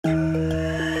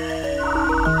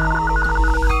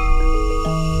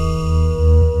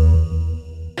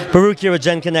Baruch here with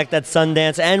genConnect at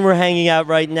Sundance, and we're hanging out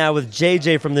right now with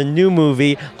JJ from the new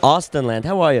movie, Austenland.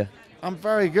 How are you? I'm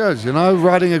very good, you know,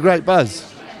 riding a great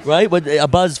buzz. Right? What, a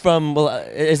buzz from, well,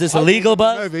 is this a legal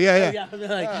buzz? Movie, yeah.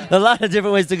 Like, a lot of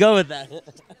different ways to go with that.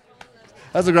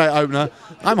 That's a great opener.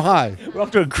 I'm high. We're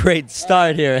off to a great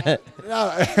start here.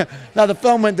 No, the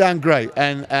film went down great,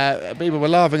 and people were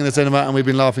laughing in the cinema, and we've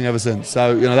been laughing ever since.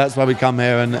 So, you know, that's why we come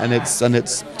here, and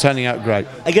it's turning out great.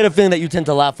 I get a feeling that you tend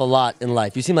to laugh a lot in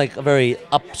life. You seem like a very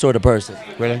up sort of person.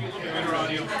 Really?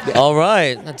 All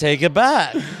right, I'll take it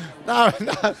back. No,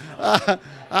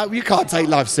 you can't take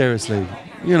life seriously.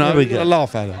 You know, you gotta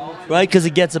laugh at it. Right, because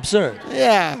it gets absurd.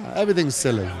 Yeah, everything's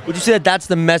silly. Would you say that that's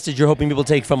the message you're hoping people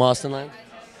take from Austenland?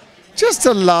 Just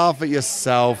to laugh at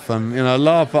yourself and, you know,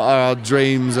 laugh at our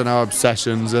dreams and our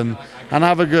obsessions and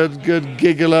have a good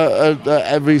giggle at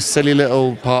every silly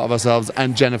little part of ourselves,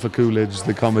 and Jennifer Coolidge,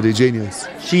 the comedy genius.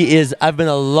 She is. I've been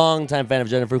a long-time fan of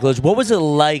Jennifer Coolidge. What was it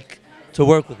like to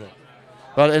work with her?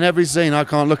 Well, in every scene, I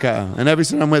can't look at her. In every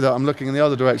scene I'm with her, I'm looking in the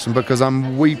other direction because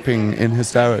I'm weeping in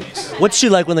hysterics. What's she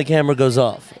like when the camera goes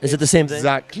off? Is it the same thing?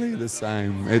 Exactly the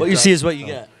same. What you see is what you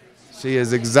get. She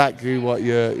is exactly what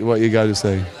you go to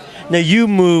see. Now, you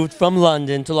moved from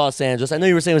London to Los Angeles. I know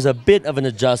you were saying it was a bit of an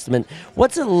adjustment.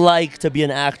 What's it like to be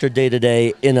an actor day to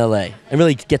day in LA and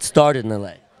really get started in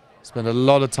LA? Spend a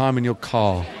lot of time in your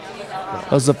car.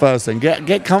 That's the first thing.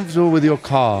 Get comfortable with your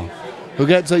car.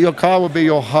 Your car will be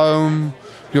your home,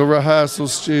 your rehearsal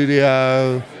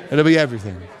studio. It'll be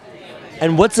everything.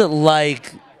 And what's it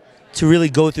like to really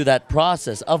go through that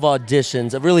process of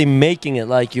auditions, of really making it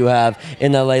like you have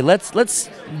in LA? Let's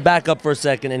back up for a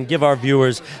second and give our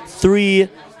viewers 3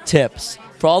 tips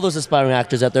for all those aspiring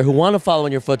actors out there who want to follow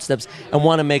in your footsteps and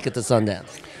want to make it to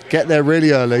Sundance. Get there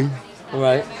really early.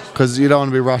 Right. Because you don't want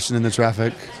to be rushing in the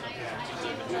traffic.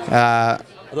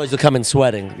 Otherwise you'll come in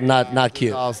sweating, not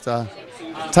cute. Faster.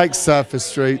 Take surface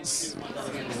streets.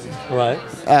 Right.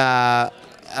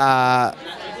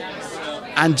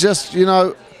 And just, you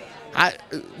know,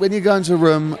 when you go into a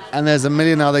room and there's a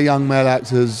million other young male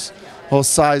actors all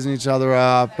sizing each other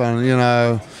up and, you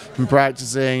know, and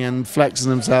practicing and flexing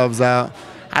themselves out,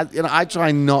 I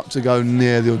try not to go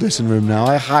near the audition room now.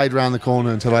 I hide around the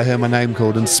corner until I hear my name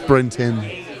called and sprint in.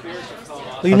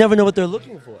 Well, you never know what they're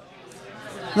looking for.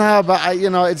 No, but you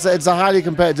know, it's a highly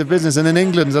competitive business, and in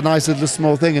England it's a nice little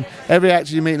small thing, and every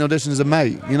actor you meet in audition is a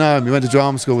mate. You know, you went to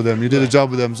drama school with them, you did a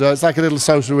job with them, so it's like a little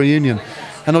social reunion.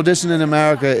 An audition in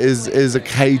America is a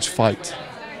cage fight.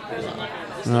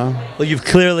 You know? Well, you've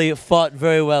clearly fought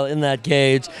very well in that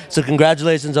cage, so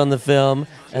congratulations on the film,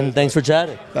 and thanks for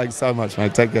chatting. Thanks so much,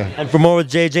 mate. Take care. And for more with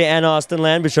JJ and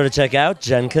Austenland, be sure to check out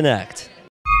genConnect.